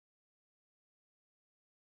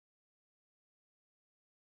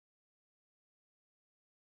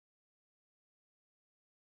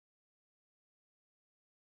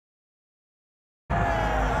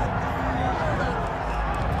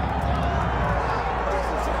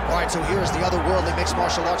right, so here's the otherworldly mixed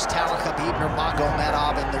martial arts talent, Khabib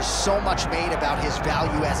Nurmagomedov, and there's so much made about his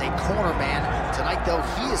value as a cornerman. Tonight, though,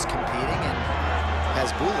 he is competing and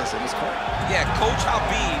has Bulas in his corner. Yeah, Coach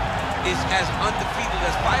Habib is as undefeated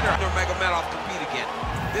as fighter Nurmagomedov compete again.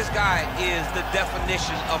 This guy is the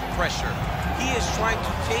definition of pressure. He is trying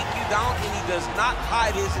to take you down, and he does not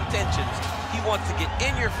hide his intentions. He wants to get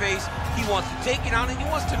in your face, he wants to take you down, and he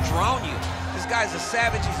wants to drown you. This guy's a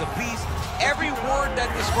savage, he's a beast. Every word that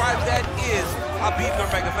describes that is Khabib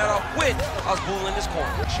Nurmagomedov with Bull in his corner.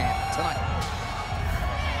 Champ tonight.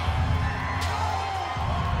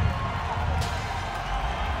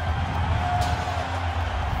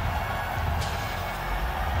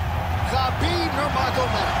 Khabib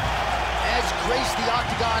Nurmagomedov has graced the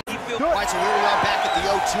octagon. All right, so here we are back at the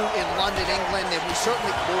O2 in London, England, and we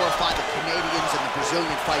certainly glorify the Canadians and the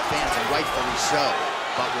Brazilian fight fans, and rightfully so.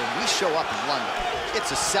 But when we show up in London,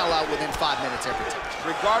 it's a sellout within 5 minutes every time.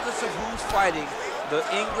 Regardless of who's fighting, the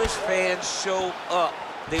English fans show up.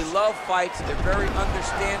 They love fights, they're very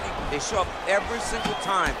understanding, they show up every single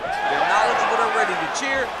time. They're knowledgeable, they're ready to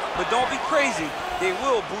cheer, but don't be crazy, they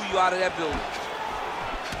will boo you out of that building.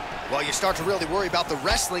 Well, you start to really worry about the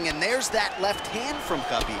wrestling, and there's that left hand from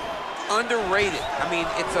Khabib. Underrated. I mean,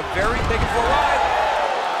 it's a very big for a ride.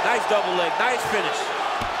 Nice double leg, nice finish.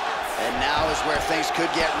 And now is where things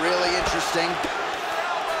could get really interesting.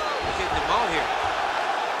 Getting him out here.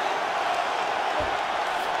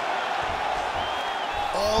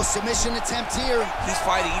 Oh, submission attempt here. He's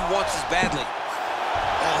fighting, he wants this badly.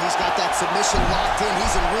 Oh, he's got that submission locked in.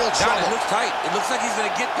 He's in real trouble. It looks tight. It looks like he's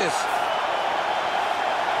gonna get this.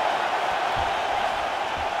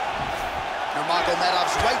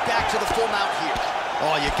 Nurmagomedov's right back to the full mount here.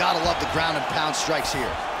 Oh, you gotta love the ground and pound strikes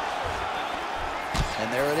here.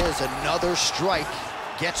 And there it is, another strike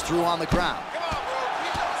gets through on the ground.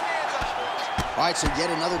 All right, so yet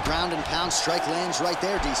another ground and pound strike lands right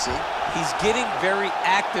there, DC. He's getting very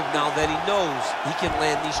active now that he knows he can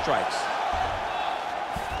land these strikes.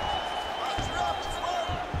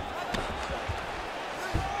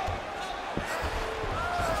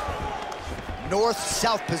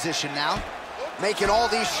 North-south position now, making all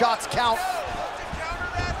these shots count.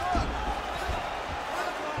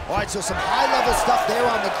 All right, so some high-level stuff there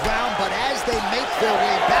on the ground, but as they make their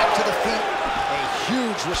way back to the feet, a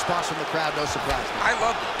huge response from the crowd, no surprise. I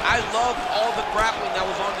love it. I love all the grappling that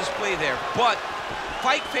was on display there, but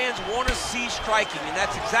fight fans want to see striking, and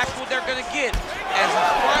that's exactly what they're going to get as he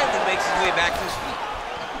finally makes his way back to his feet.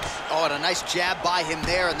 Oh, and a nice jab by him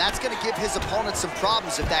there, and that's going to give his opponent some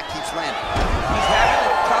problems if that keeps landing. He's having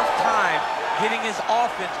a tough time getting his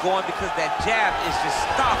offense going because that jab is just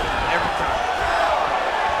stopping him every time.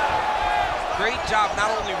 Great job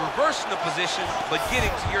not only reversing the position, but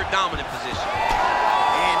getting to your dominant position.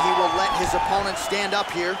 And he will let his opponent stand up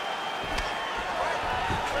here.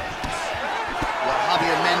 Well,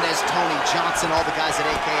 Javier Mendez, Tony Johnson, all the guys at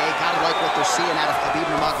AKA, gotta like what they're seeing out of Khabib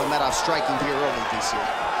Nurmagomedov striking here early this year.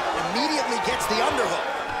 Immediately gets the underhook.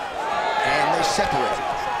 And they separate.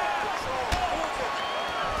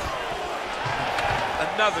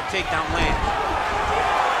 Another takedown land.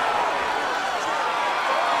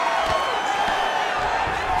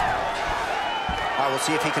 All right, we'll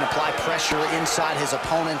see if he can apply pressure inside his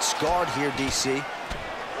opponent's guard here, DC.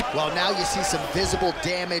 Well, now you see some visible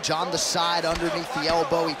damage on the side underneath the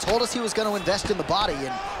elbow. He told us he was going to invest in the body,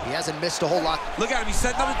 and he hasn't missed a whole lot. Look at him, he's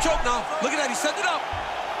setting up a choke now. Look at that, he's setting it up.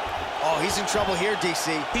 Oh, he's in trouble here,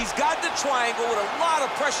 DC. He's got the triangle with a lot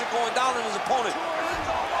of pressure going down on his opponent.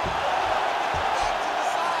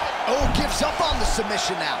 Oh, gives up on the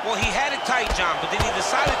submission now. Well, he had it tight, John, but then he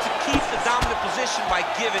decided to keep the dominant position by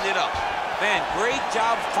giving it up. Man, great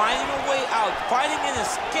job finding a way out, finding an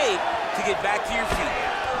escape to get back to your feet.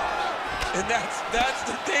 And that's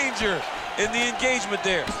the danger in the engagement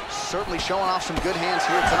there. Certainly showing off some good hands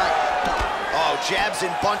here tonight. Oh, jabs in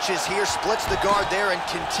bunches here, splits the guard there, and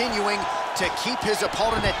continuing to keep his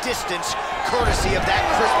opponent at distance, courtesy of that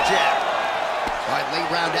crisp jab. All right, late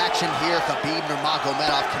round action here. Khabib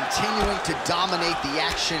Nurmagomedov continuing to dominate the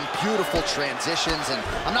action. Beautiful transitions, and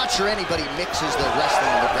I'm not sure anybody mixes the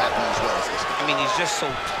wrestling and the grappling as well as this guy. I mean, he's just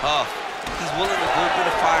so tough. He's willing to go through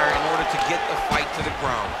the fire in order to get the fight to the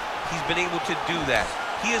ground. He's been able to do that.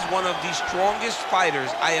 He is one of the strongest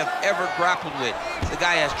fighters I have ever grappled with. The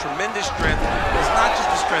guy has tremendous strength. It's not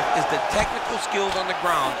just the strength, it's the technical skills on the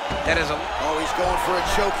ground that is a... Oh, he's going for a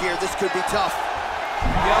choke here. This could be tough.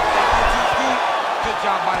 Yep, they get too deep. Good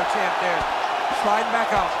job by the champ there. Sliding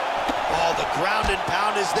back out. Oh, the ground and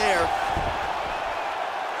pound is there.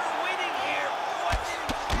 You're winning here.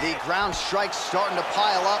 The ground strikes starting to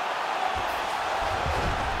pile up.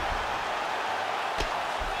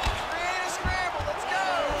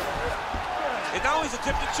 Now he's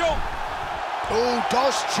attempting to choke. Oh,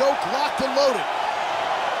 does choke, locked and loaded.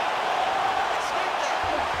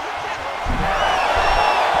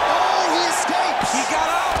 Oh, he escapes. He got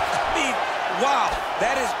out. I mean, wow,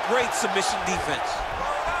 that is great submission defense.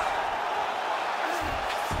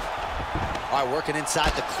 All right, working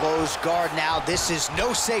inside the closed guard now. This is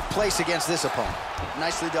no safe place against this opponent.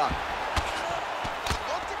 Nicely done.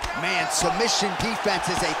 Man, submission defense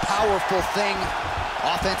is a powerful thing.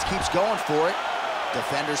 Offense keeps going for it.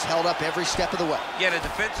 Defenders held up every step of the way. Yeah, the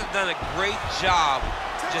defense has done a great job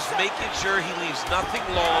just making sure he leaves nothing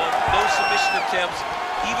long, no submission attempts.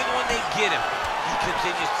 Even when they get him, he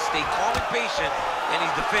continues to stay calm and patient, and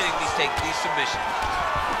he's defending these submissions.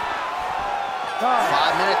 5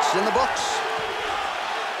 minutes in the books.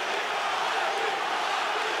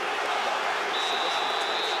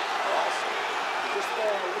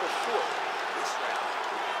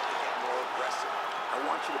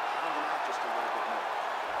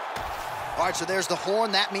 All right, so there's the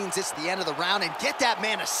horn. That means it's the end of the round. And get that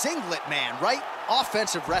man a singlet, man, right?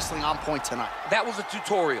 Offensive wrestling on point tonight. That was a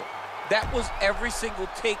tutorial. That was every single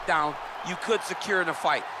takedown you could secure in a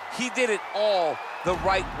fight. He did it all the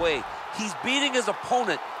right way. He's beating his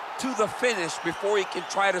opponent to the finish before he can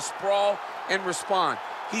try to sprawl and respond.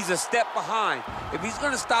 He's a step behind. If he's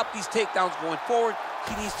going to stop these takedowns going forward,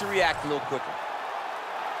 he needs to react a little quicker.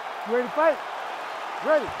 You ready to fight?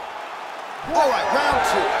 Ready. All right, round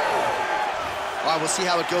 2. All right, we'll see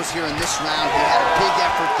how it goes here in this round. He had a big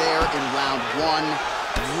effort there in round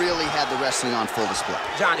 1. Really had the wrestling on full display.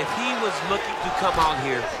 John, if he was looking to come out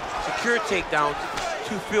here, secure takedowns,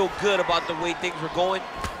 to feel good about the way things were going,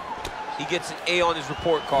 he gets an A on his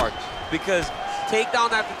report card. Because takedown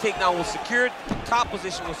after takedown was secured, top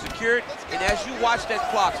position was secured, and as you watch that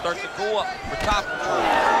clock start to go up for top control,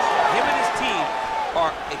 him and his team are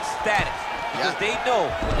ecstatic. Because they know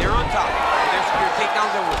when they're on top, when they're secured takedowns,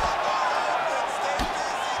 they're winning.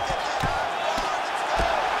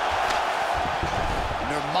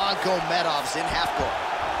 Nurmagomedov's in half guard.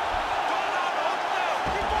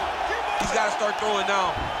 He's got to start throwing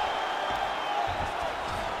now.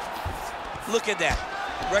 Look at that.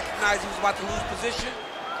 Recognize he was about to lose position.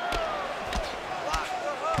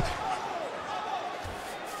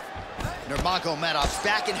 Nurmagomedov's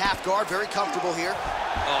back in half guard, very comfortable here.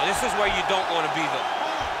 Oh, this is where you don't want to be, though.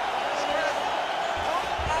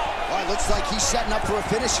 All right, looks like he's setting up for a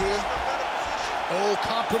finish here. Oh,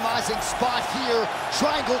 compromising spot here.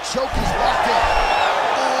 Triangle choke is locked in.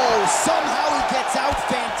 Oh, somehow he gets out.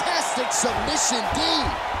 Fantastic submission D.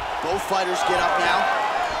 Both fighters get up now.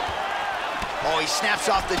 Oh, he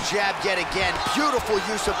snaps off the jab yet again. Beautiful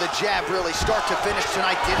use of the jab, really, start to finish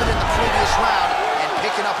tonight. Did it in the previous round and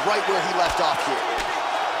picking up right where he left off here.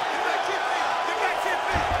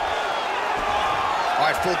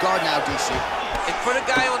 All right, full guard now, DC. And for the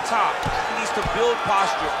guy on top, he needs to build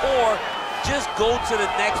posture or just go to the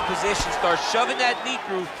next position, start shoving that knee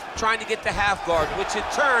through, trying to get the half guard, which in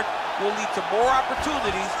turn will lead to more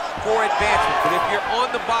opportunities for advancement. But if you're on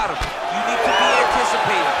the bottom, you need to be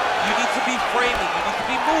anticipating, you need to be framing, you need to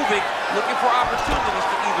be moving, looking for opportunities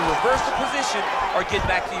to either reverse the position or get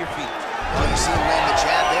back to your feet. Well, you see him land the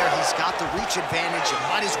jab there. He's got the reach advantage. You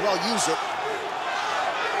might as well use it.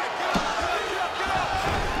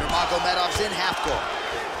 Nurmagomedov's in half guard.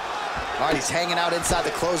 All right, he's hanging out inside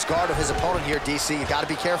the closed guard of his opponent here, DC. You got to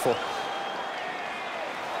be careful.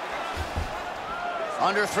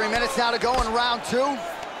 Under 3 minutes now to go in round 2.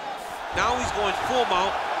 Now he's going full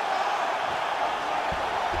mount.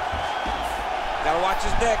 Gotta watch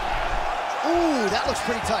his neck. Ooh, that looks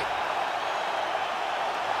pretty tight.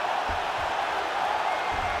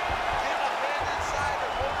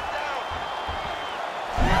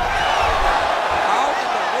 How in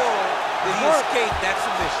the world did he escape that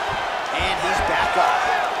submission? And he's back up.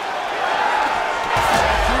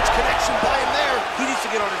 Huge connection by him there. He needs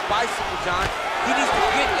to get on his bicycle, John. He needs to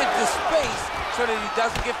get into space so that he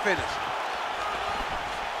doesn't get finished.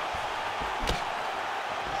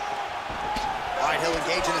 All right, he'll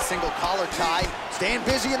engage in a single collar tie. Staying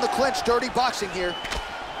busy in the clinch, dirty boxing here.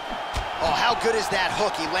 Oh, how good is that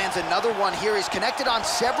hook? He lands another one here. He's connected on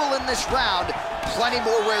several in this round. Plenty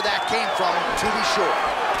more where that came from, to be sure.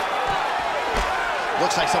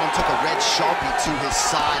 Looks like someone took a red Sharpie to his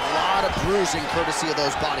side. A lot of bruising courtesy of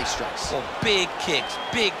those body strikes. Well, big kicks,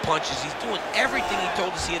 big punches. He's doing everything he told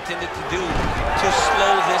us he intended to do to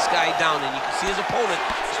slow this guy down. And you can see his opponent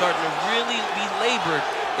starting to really be labored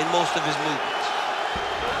in most of his movements.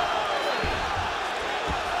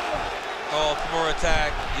 Oh, Kimura attack.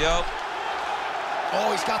 Yup. Oh,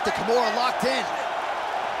 he's got the Kimura locked in.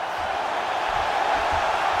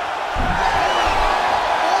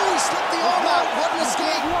 What an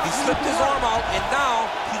ripped his arm out, and now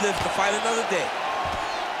he lives to fight another day.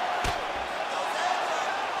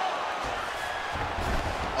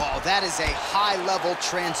 Oh, that is a high-level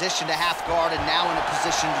transition to half guard, and now in a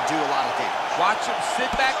position to do a lot of damage. Watch him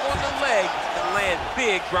sit back on the leg and land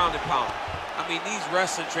big ground and pound. I mean, these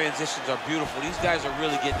wrestling transitions are beautiful. These guys are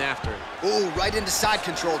really getting after it. Ooh, right into side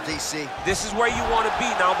control, DC. This is where you want to be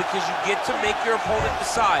now because you get to make your opponent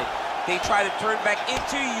decide. They try to turn back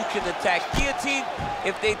into you, you can attack guillotine.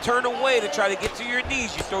 If they turn away to try to get to your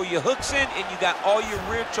knees, you throw your hooks in and you got all your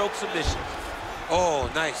rear choke submissions. Oh,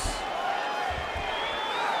 nice.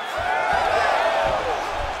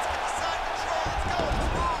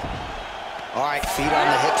 All right, feet on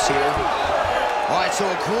the hips here. All right, so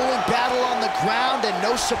a grueling battle on the ground, and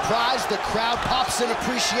no surprise, the crowd pops in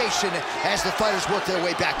appreciation as the fighters work their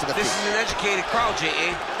way back to the feet. This is an educated crowd,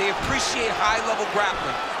 J.A. They appreciate high-level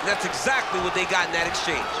grappling, and that's exactly what they got in that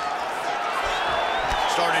exchange.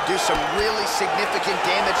 Starting to do some really significant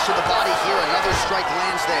damage to the body here. Another strike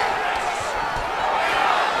lands there.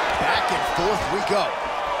 Back and forth we go.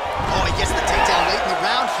 Oh, he gets the takedown late in the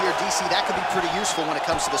round here, DC. That could be pretty useful when it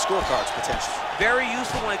comes to the scorecards, potentially. Very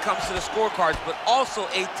useful when it comes to the scorecards, but also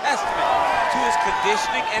a testament to his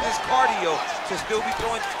conditioning and his cardio to still be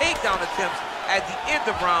throwing takedown attempts at the end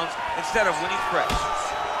of rounds instead of winning fresh.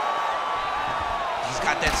 He's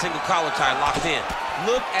got that single collar tie locked in.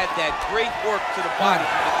 Look at that great work to the body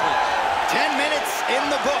from the clinch. 10 minutes in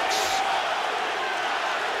the books.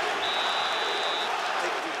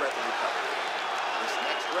 Take a deep breath and recover. This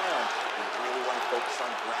next round, you really want to focus on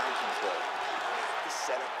ground control. To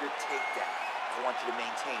set up your takedown. I want you to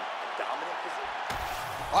maintain a dominant position.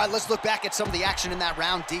 All right, let's look back at some of the action in that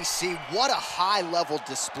round, DC. What a high-level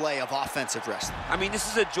display of offensive wrestling. I mean, this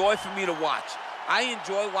is a joy for me to watch. I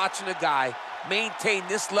enjoy watching a guy maintain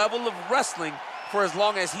this level of wrestling for as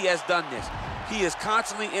long as he has done this. He is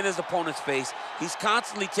constantly in his opponent's face. He's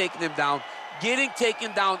constantly taking him down. Getting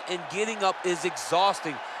taken down and getting up is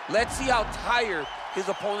exhausting. Let's see how tired his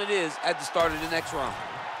opponent is at the start of the next round.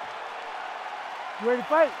 You ready to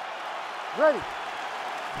fight? Ready.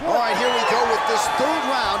 All right, here we go with this third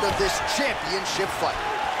round of this championship fight.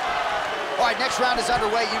 All right, next round is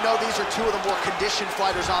underway. You know these are two of the more conditioned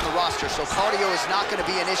fighters on the roster, so cardio is not going to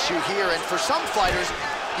be an issue here. And for some fighters,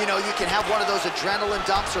 you know, you can have one of those adrenaline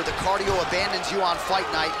dumps or the cardio abandons you on fight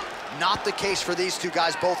night. Not the case for these two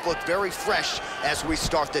guys. Both look very fresh as we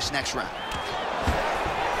start this next round.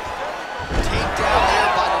 Takedown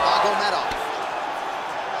there by Nurmagomedov.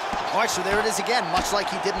 All right, so there it is again, much like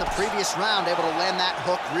he did in the previous round, able to land that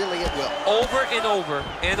hook really at will. Over and over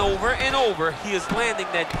and over and over, he is landing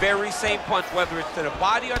that very same punch, whether it's to the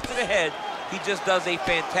body or to the head. He just does a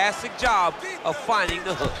fantastic job of finding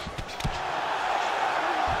the hook.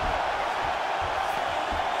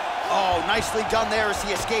 Oh, nicely done there as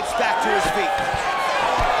he escapes back to his feet.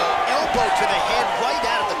 Elbow to the head right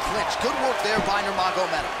out of the clinch. Good work there by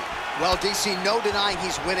Nurmagomedov. Well, DC, no denying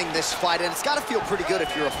he's winning this fight, and it's got to feel pretty good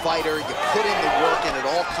if you're a fighter. You put in the work, and it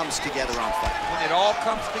all comes together on fight. When it all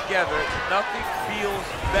comes together, nothing feels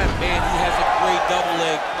better. Man, he has a great double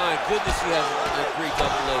leg. My goodness, he has a great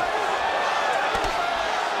double leg.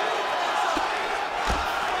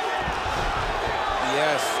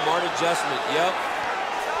 Yes, smart adjustment, yep.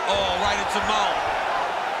 Oh, right into mount.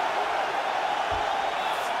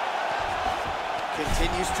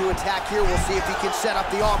 Continues to attack here. We'll see if he can set up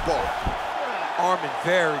the arm bar. Arm in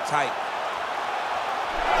very tight.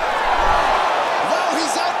 Well,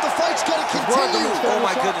 he's out. The fight's going to continue. Oh,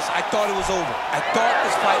 my goodness. I thought it was over. I thought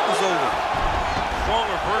this fight was over. Strong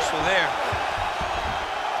reversal there.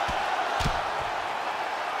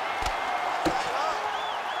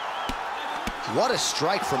 What a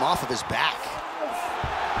strike from off of his back.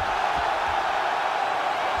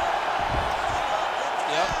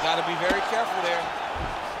 Yep, got to be very careful there.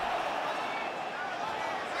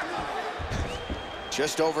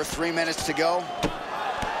 Just over 3 minutes to go.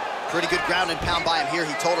 Pretty good ground and pound by him here.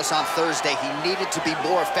 He told us on Thursday he needed to be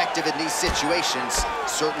more effective in these situations.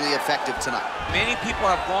 Certainly effective tonight. Many people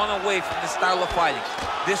have gone away from this style of fighting.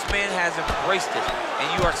 This man has embraced it, and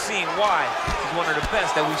you are seeing why he's one of the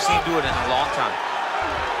best that we've seen do it in a long time.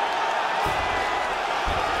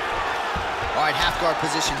 All right, half guard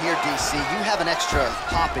position here, DC. You have an extra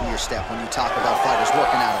pop in your step when you talk about fighters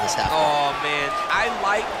working out of this half guard. Oh, man. I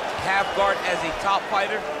like half guard as a top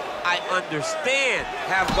fighter. I understand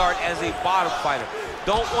half guard as a bottom fighter.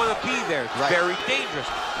 Don't want to be there. It's very dangerous.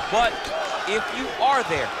 But if you are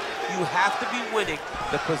there, you have to be winning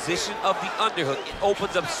the position of the underhook. It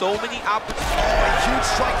opens up so many opportunities. Oh, a huge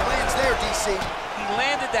strike lands there, DC. He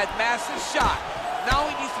landed that massive shot. Now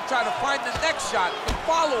he needs to try to find the next shot, the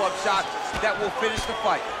follow-up shot that will finish the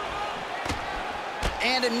fight.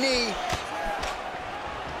 And a knee.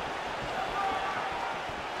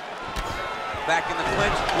 Back in the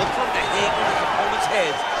clinch, look for him to hang on his opponent's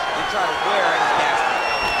head and try to wear at his gasket.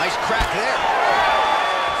 Nice crack there.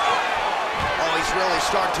 Oh, he's really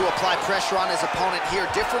starting to apply pressure on his opponent here.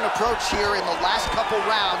 Different approach here in the last couple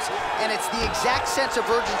rounds, and it's the exact sense of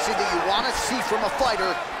urgency that you want to see from a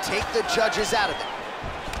fighter. Take the judges out of it.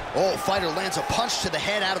 Oh, fighter lands a punch to the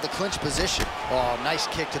head out of the clinch position. Oh, nice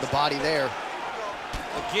kick to the body there.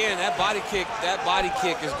 Again, that body kick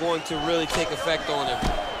is going to really take effect on him.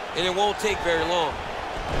 And it won't take very long.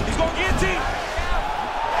 He's going to guillotine.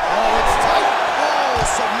 Oh, it's tight. Oh,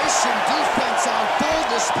 submission defense on full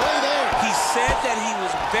display there. He said that he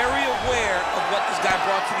was very aware of what this guy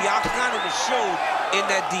brought to the octagon, and it showed in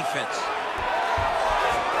that defense.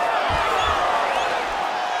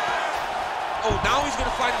 Oh, now he's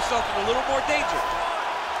going to find himself in a little more danger.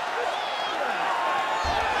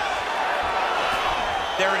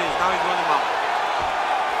 There it is. Now he's running him out.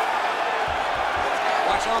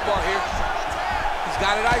 Watch armbar here. He's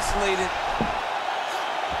got it isolated.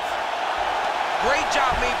 Great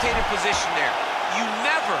job maintaining position there. You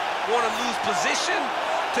never want to lose position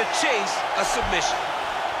to chase a submission.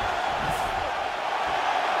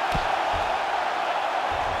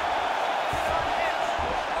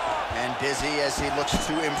 And busy as he looks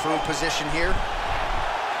to improve position here.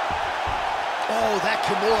 Oh, that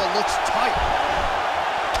Kimura looks tight.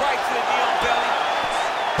 Right to the knee on belly.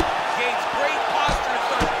 Gains great posture and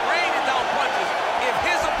starts raining down punches. If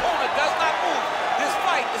his opponent does not move, this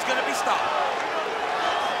fight is going to be stopped.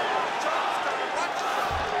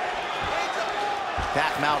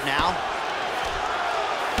 Back mount now.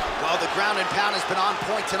 Well, the ground and pound has been on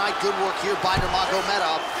point tonight. Good work here by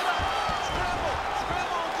Nurmagomedov.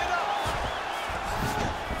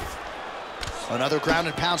 Another ground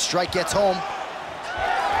and pound strike gets home.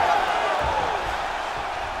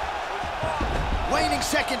 Waning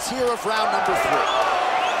seconds here of round number 3.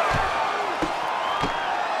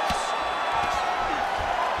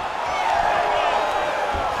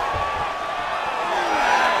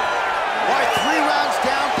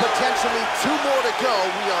 Potentially 2 more to go.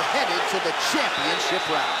 We are headed to the championship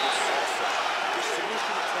rounds. The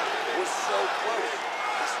submission attempt was so close.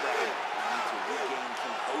 This round, you need to regain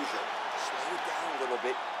composure. Slow it down a little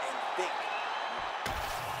bit and think.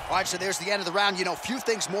 All right, so there's the end of the round. You know, few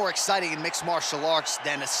things more exciting in mixed martial arts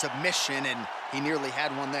than a submission, and he nearly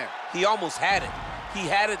had one there. He almost had it. He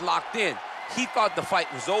had it locked in. He thought the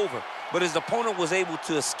fight was over, but his opponent was able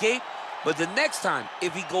to escape. But the next time,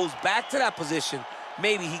 if he goes back to that position,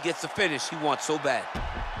 maybe he gets the finish he wants so bad.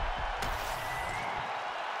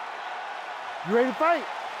 You ready to fight?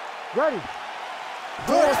 Ready.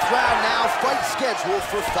 4th round now, fight scheduled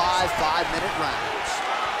for 5 5-minute rounds.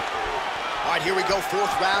 All right, here we go,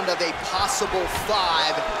 4th round of a possible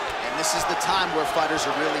 5. And this is the time where fighters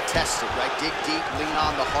are really tested, right? Dig deep, lean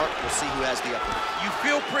on the heart. We'll see who has the upper hand. You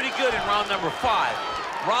feel pretty good in round number 5.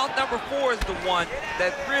 Round number 4 is the one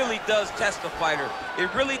that really does test the fighter.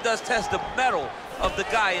 It really does test the mettle of the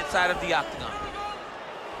guy inside of the octagon.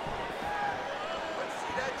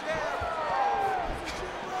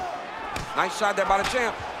 Nice shot there by the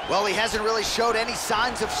champ. Well, he hasn't really showed any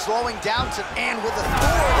signs of slowing down, and with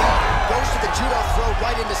authority, goes to the judo throw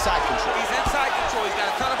right into side control. He's in side control. He's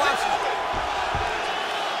got a ton of options.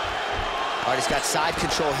 All right, he's got side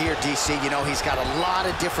control here, DC. You know, he's got a lot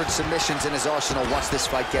of different submissions in his arsenal once this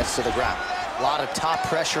fight gets to the ground. A lot of top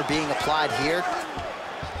pressure being applied here.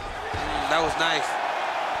 That was nice.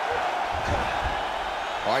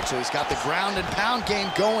 All right, so he's got the ground and pound game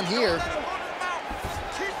going here.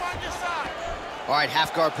 All right,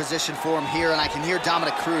 half guard position for him here, and I can hear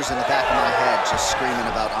Dominic Cruz in the back of my head just screaming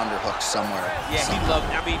about underhooks somewhere. Yeah, he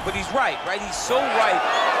loved it. I mean, but he's right? He's so right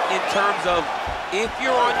in terms of if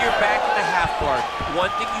you're on your back in the half guard,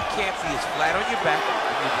 one thing you can't see is flat on your back. You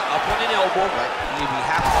need to be up on an elbow. Right. You need to be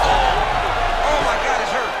half. Oh my God,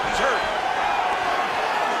 he's hurt. He's hurt.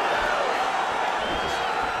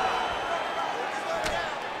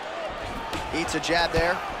 Eats a jab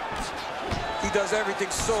there. He does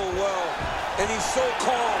everything so well, and he's so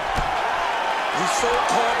calm. He's so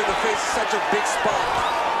calm in the face of such a big spot.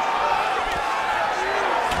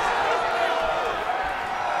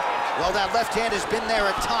 Well, that left hand has been there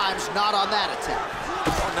at times, not on that attempt.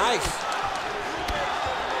 Oh, nice.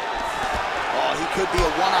 Oh, he could be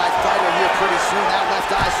a one-eyed fighter here pretty soon. That left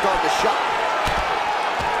eye starting to shut.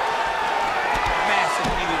 Massive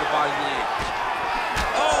knee to the body leg.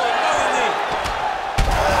 Oh, another knee.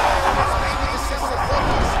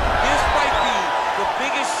 This might be the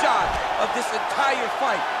biggest shot of this entire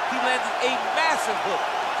fight. He landed a massive hook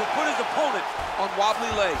to put his opponent on wobbly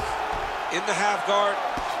legs. In the half guard.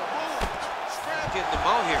 Getting them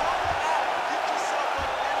out here.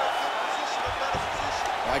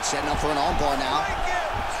 All right, setting up for an armbar now.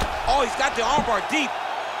 Oh, he's got the armbar deep.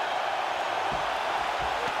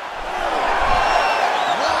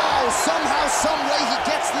 Wow, somehow, some way he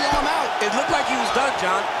gets the arm out. It looked like he was done,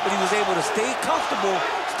 John, but he was able to stay comfortable,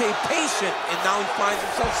 stay patient, and now he finds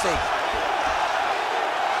himself safe.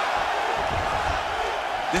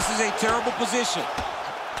 This is a terrible position.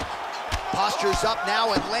 Postures up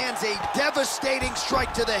now and lands a devastating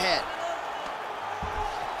strike to the head.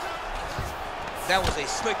 That was a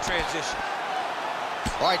slick transition.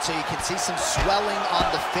 All right, so you can see some swelling on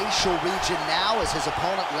the facial region now as his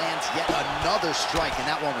opponent lands yet another strike, and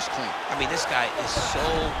that one was clean. I mean, this guy is so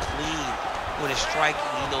clean when he's striking.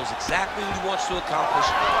 He knows exactly what he wants to accomplish,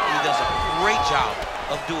 and he does a great job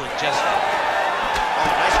of doing just that. Oh,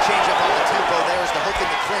 nice change up on the tempo there as the hook in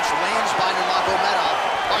the clinch lands by Nurmagomedov.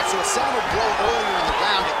 All right, so a seminal blow earlier in the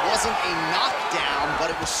round. It wasn't a knockdown, but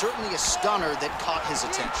it was certainly a stunner that caught his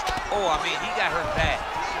attention. Oh, I mean, he got hurt bad.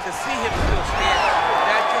 To see him still standing,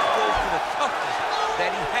 that just goes to the toughness that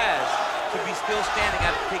he has to be still standing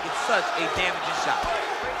after taking such a damaging shot.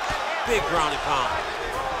 Big ground and pound.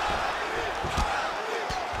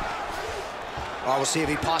 All right, we'll see if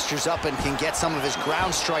he postures up and can get some of his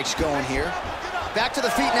ground strikes going here. Back to the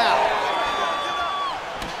feet now.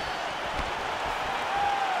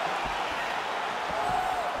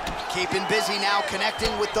 Keeping busy now,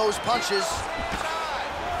 connecting with those punches.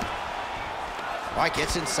 All right,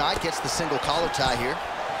 gets inside, gets the single collar tie here.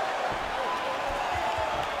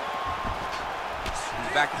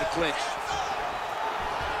 He's back to the clinch.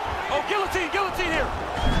 Oh, guillotine, guillotine here.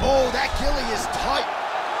 Oh, that gilly is tight.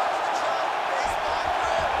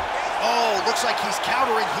 Oh, looks like he's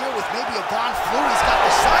countering here with maybe a Von Flu. He's got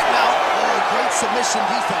the side mount. Oh, great submission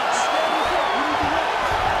defense.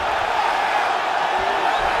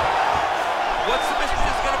 What submission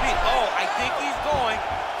is going to be? Oh, I think he's going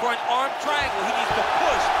for an arm triangle. He needs to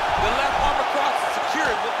push the left arm across and secure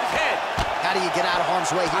it with his head. How do you get out of harm's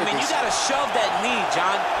way here? I mean, you got to shove that knee,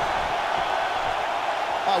 John.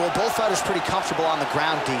 All right, well, both fighters pretty comfortable on the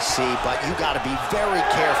ground, DC, but you got to be very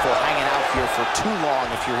careful hanging out here for too long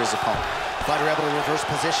if you're his opponent. Fighter able to reverse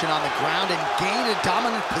position on the ground and gain a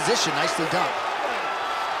dominant position. Nicely done.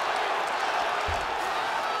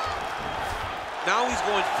 Now he's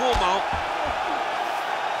going full mount.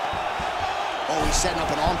 Oh, he's setting up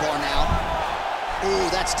an armbar now. Ooh,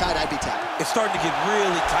 that's tight. I'd be tapped. It's starting to get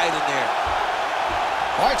really tight in there.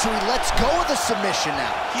 All right, so he lets go of the submission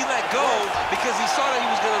now. He let go because he saw that he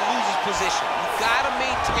was going to lose his position. You got to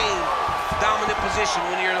maintain dominant position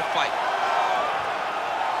when you're in a fight.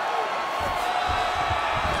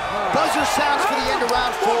 Buzzer sounds for the end of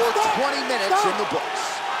round 4, 20 minutes in the books.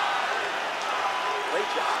 Great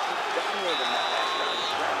job. Dominating that last round with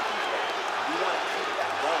ground control. You want to keep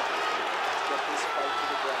that going. Get this fight to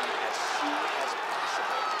the ground as soon as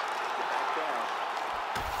possible. Get back down.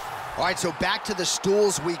 All right, so back to the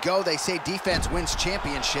stools we go. They say defense wins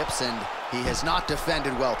championships, and he has not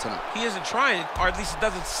defended well tonight. He isn't trying, or at least it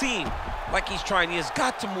doesn't seem like he's trying. He has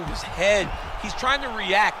got to move his head. He's trying to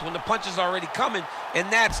react when the punch is already coming, and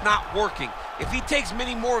that's not working. If he takes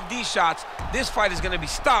many more of these shots, this fight is going to be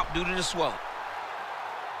stopped due to the swelling.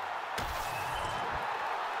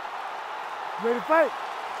 Ready to fight?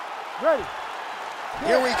 Ready.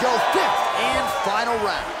 Here we go, 5th and final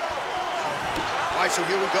round. All right, so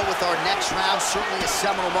here we go with our next round. Certainly a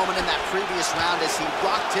seminal moment in that previous round as he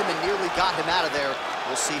rocked him and nearly got him out of there.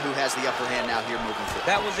 We'll see who has the upper hand now here moving forward.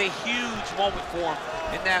 That was a huge moment for him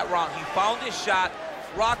in that round. He found his shot,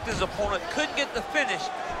 rocked his opponent, couldn't get the finish,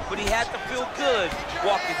 but he had to feel good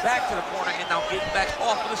walking back to the corner and now getting back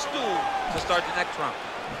off of the stool to start the next round.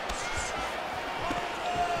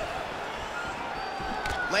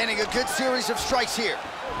 Landing a good series of strikes here.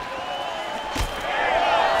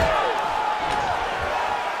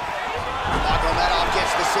 Nurmagomedov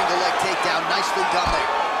gets the single leg takedown. Nicely done there.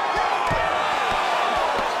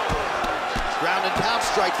 Ground and pound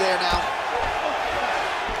strike there now.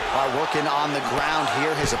 All right, working on the ground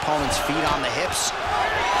here. His opponent's feet on the hips.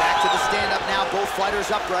 Back to the stand-up now. Both fighters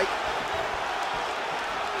upright.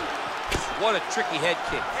 What a tricky head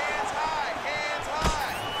kick.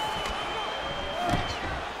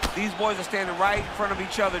 These boys are standing right in front of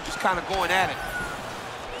each other, just kind of going at it.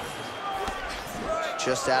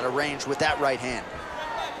 Just out of range with that right hand.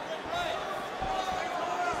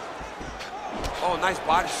 Oh, nice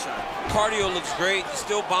body shot. Cardio looks great. He's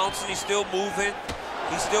still bouncing. He's still moving.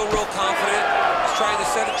 He's still real confident. He's trying to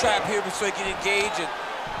set a trap here so he can engage and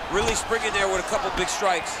really spring in there with a couple big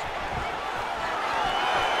strikes.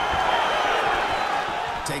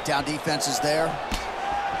 Takedown defense is there.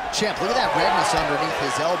 Champ, look at that redness underneath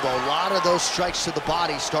his elbow. A lot of those strikes to the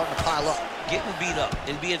body starting to pile up. Getting beat up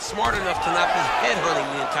and being smart enough to not be headhunting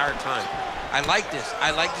the entire time. I like this.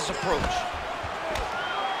 I like this approach.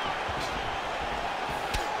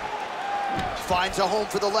 Finds a home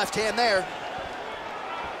for the left hand there.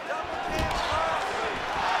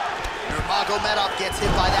 Nurmagomedov gets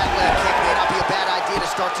hit by that leg kick. May not be a bad idea to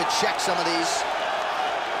start to check some of these.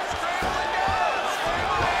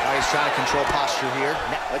 He's trying to control posture here.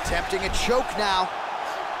 Attempting a choke now.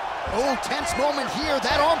 Oh, tense moment here.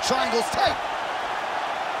 That arm triangle's tight.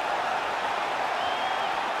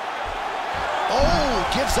 Oh,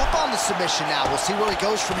 gives up on the submission now. We'll see where he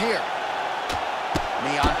goes from here.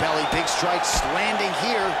 Knee on belly, big strikes landing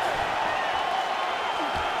here.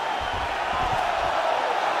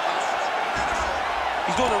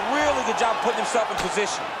 He's doing a really good job putting himself in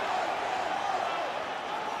position.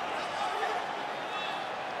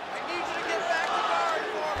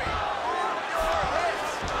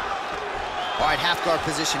 All right, half guard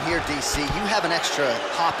position here, DC. You have an extra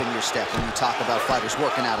hop in your step when you talk about fighters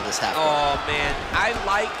working out of this half guard. Oh, man. I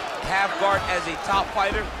like half guard as a top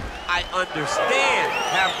fighter. I understand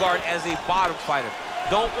half guard as a bottom fighter.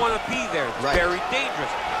 Don't want to be there. It's very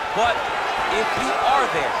dangerous. But if you are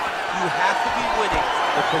there, you have to be winning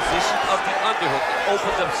the position of the underhook. It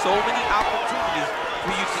opens up so many opportunities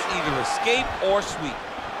for you to either escape or sweep.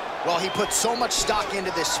 Well, he put so much stock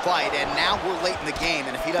into this fight, and now we're late in the game,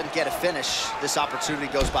 and if he doesn't get a finish, this opportunity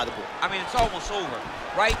goes by the board. I mean, it's almost over.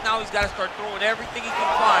 Right now, he's got to start throwing everything he can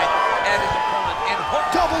find at his opponent and hook.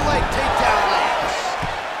 Double leg takedown lands.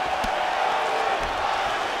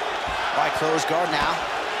 All right, close guard now.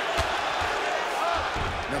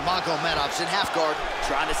 Nurmagomedov's in half guard,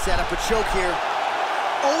 trying to set up a choke here.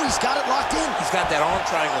 Oh, he's got it locked in. He's got that arm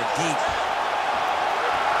triangle deep.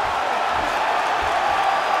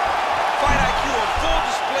 Fight IQ on full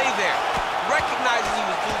display there. Recognizing he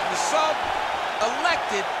was losing the sub,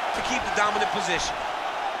 elected to keep the dominant position.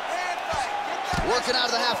 Working out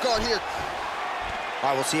of the half guard here.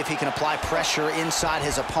 All right, we'll see if he can apply pressure inside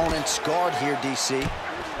his opponent's guard here, DC.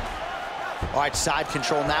 All right, side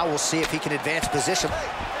control now. We'll see if he can advance position.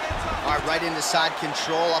 All right, right into side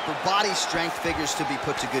control. Upper body strength figures to be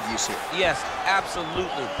put to good use here. Yes,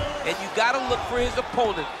 absolutely. And you got to look for his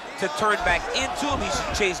opponent to turn back into him. He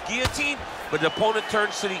should chase guillotine, but the opponent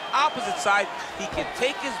turns to the opposite side. He can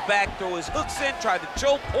take his back, throw his hooks in, try to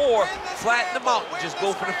choke, or flatten him out and just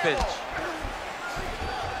go for the finish.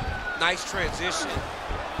 Nice transition.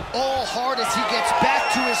 All hard as he gets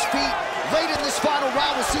back to his feet. Late in this final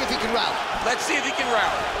round, we'll see if he can rally. Let's see if he can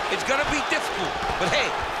rally. It's gonna be difficult, but hey,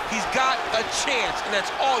 he's got a chance, and that's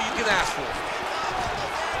all you can ask for.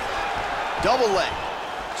 Double leg,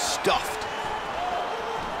 stuffed.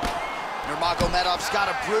 Nurmagomedov's got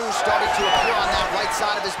a bruise starting to appear on that right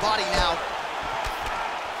side of his body now.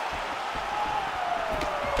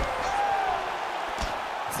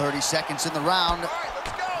 "30 seconds in the round.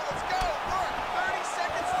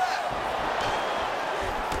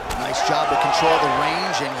 Nice job to control the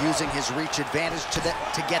range and using his reach advantage to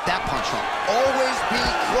get that punch home. Always be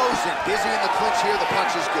closing. Busy in the clinch here, the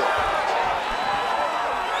punch is good.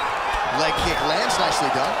 Leg kick lands, nicely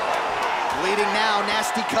done. Bleeding now,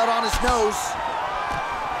 nasty cut on his nose.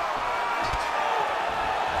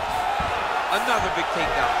 Another big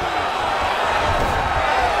takedown.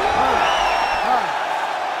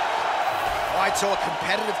 All right, so a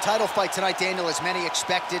competitive title fight tonight, Daniel, as many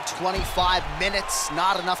expected. 25 minutes,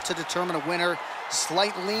 not enough to determine a winner.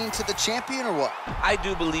 Slight lean to the champion, or what? I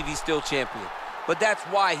do believe he's still champion, but that's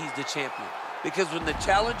why he's the champion. Because when the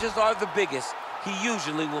challenges are the biggest, he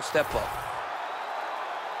usually will step up.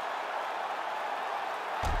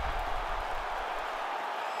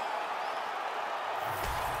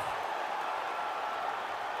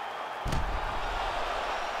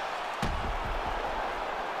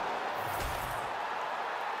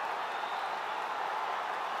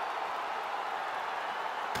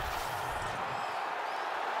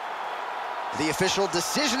 The official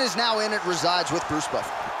decision is now in. It resides with Bruce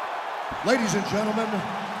Buffer. Ladies and gentlemen,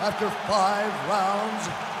 after 5 rounds,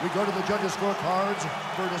 we go to the judges' scorecards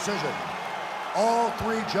for a decision. All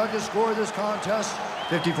 3 judges score this contest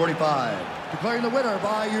 50-45, declaring the winner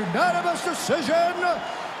by unanimous decision,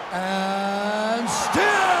 and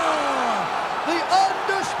still the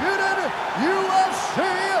undisputed UFC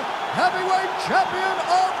heavyweight champion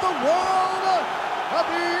of the world,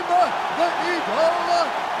 Khabib the Eagle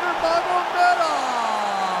Nurmagomedov.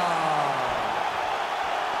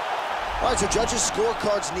 All right, so judges'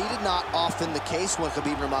 scorecards needed. Not often the case when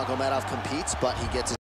Khabib Nurmagomedov competes, but he gets